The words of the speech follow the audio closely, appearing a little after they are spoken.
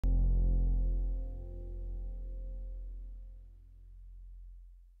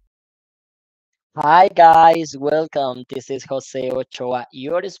Hi guys, welcome. This is Jose Ochoa,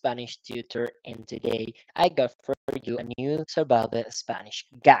 your Spanish tutor, and today I got for you a new survival Spanish.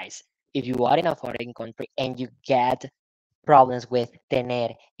 Guys, if you are in a foreign country and you get problems with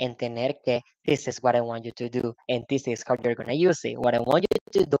tener and tener que, this is what I want you to do, and this is how you're gonna use it. What I want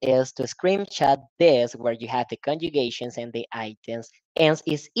you to do is to screenshot this where you have the conjugations and the items, and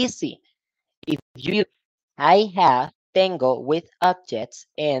it's easy. If you I have tengo with objects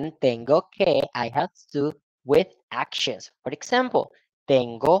and tengo que I have to with actions. For example,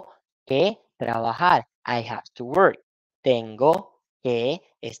 tengo que trabajar. I have to work. Tengo que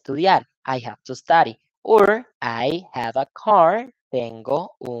estudiar. I have to study. Or I have a car. Tengo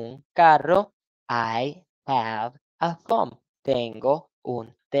un carro. I have a phone. Tengo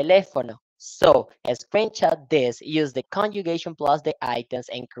un teléfono. So, screenshot this, use the conjugation plus the items,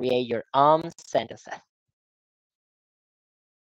 and create your own sentences.